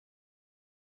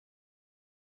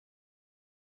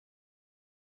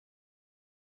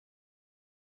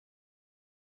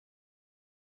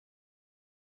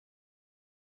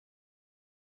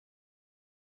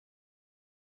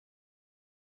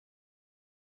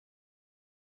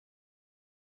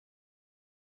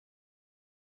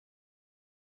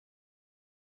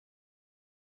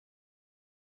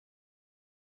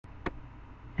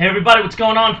Hey everybody, what's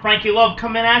going on? Frankie Love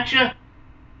coming at you.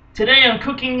 Today on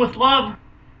Cooking with Love,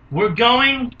 we're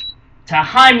going to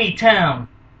Himey Town.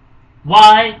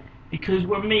 Why? Because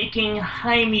we're making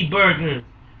Himey Burgers.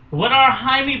 What are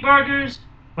Himey Burgers?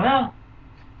 Well,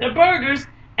 they're burgers,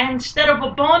 and instead of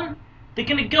a bun, they're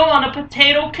going to go on a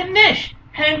potato knish.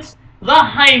 Hence, the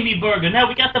Himey Burger. Now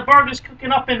we got the burgers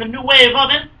cooking up in the new wave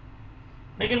oven.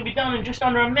 They're going to be done in just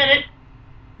under a minute.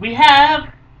 We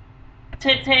have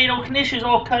potato knishes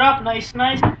all cut up, nice.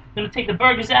 I'm going to take the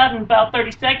burgers out in about 30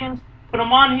 seconds, put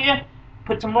them on here,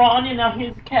 put some raw onion. Now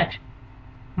here's the catch.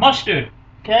 Mustard,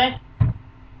 okay?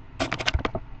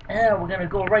 And we're going to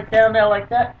go right down there like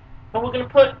that. And we're going to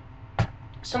put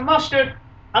some mustard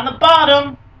on the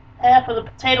bottom half of the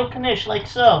potato knish, like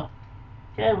so.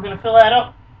 Okay, we're going to fill that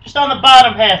up. Just on the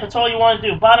bottom half, that's all you want to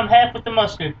do. Bottom half with the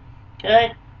mustard.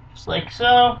 Okay, just like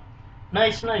so.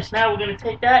 Nice. Now we're going to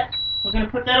take that. We're going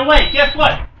to put that away. Guess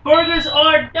what? Burgers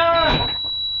are done.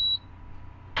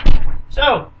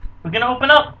 So, we're going to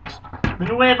open up the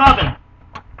new wave oven.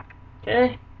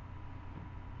 Okay?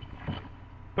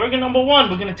 Burger number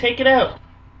one, we're going to take it out.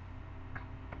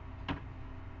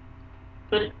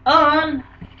 Put it on.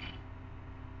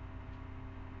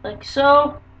 Like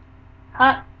so.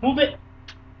 Hot. Move it.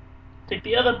 Take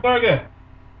the other burger.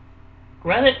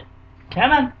 Grab it.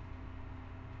 Come on.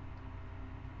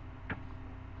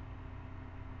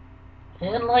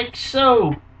 And like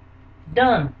so.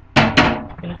 Done.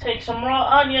 Gonna take some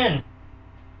raw onion.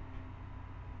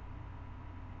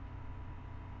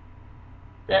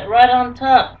 That right on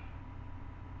top.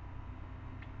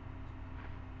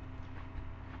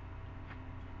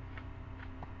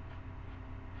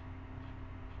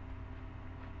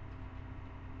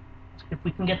 Let's see if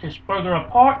we can get this burger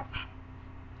apart.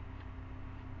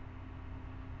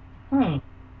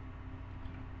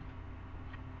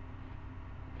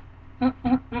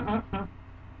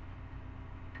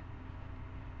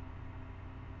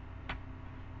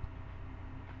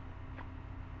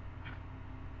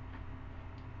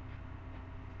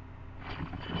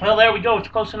 Well, there we go. It's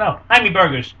close enough. Himey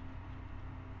Burgers.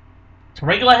 It's a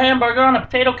regular hamburger on a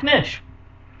potato knish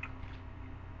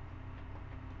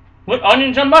with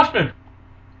onions and mustard.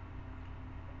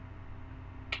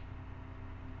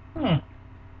 It's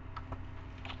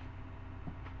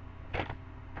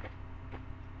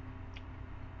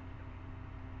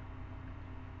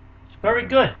very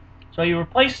good. So you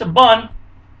replace the bun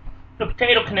with the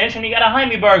potato knish and you got a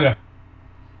Himey Burger.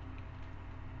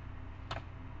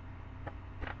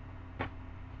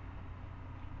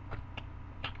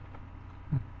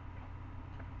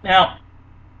 Now,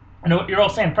 I know what you're all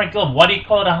saying, Frankie Love, why do you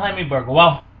call it a Himey Burger?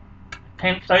 Well, I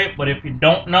can't say it, but if you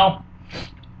don't know,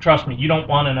 trust me, you don't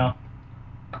want to know.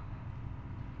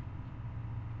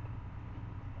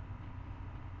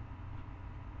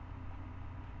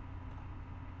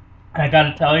 I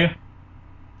gotta tell you,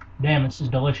 damn, this is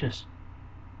delicious.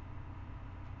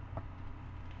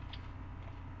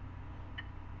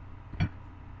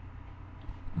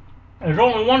 There's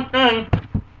only one thing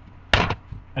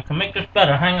I can make this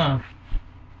better. Hang on.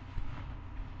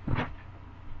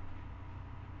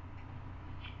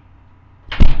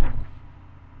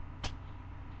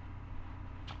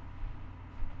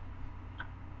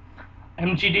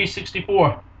 MGD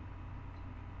 64.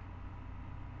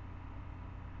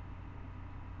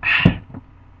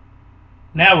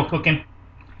 Now we're cooking.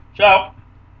 So,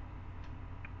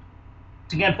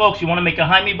 again, folks, you want to make a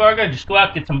Himey Burger? Just go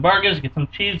out, get some burgers, get some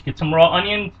cheese, get some raw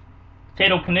onions,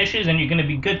 potato knishes, and you're going to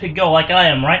be good to go like I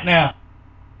am right now.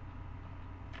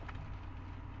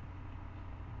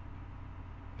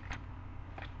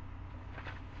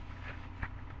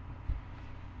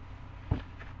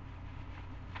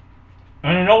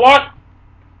 And you know what?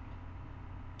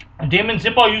 Damon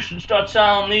Zippo, you should start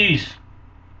selling these.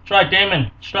 That's right,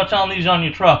 Damon. Start selling these on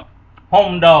your truck.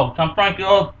 Home dogs. I'm Frankie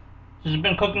Love. This has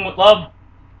been Cooking with Love,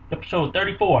 episode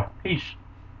 34. Peace.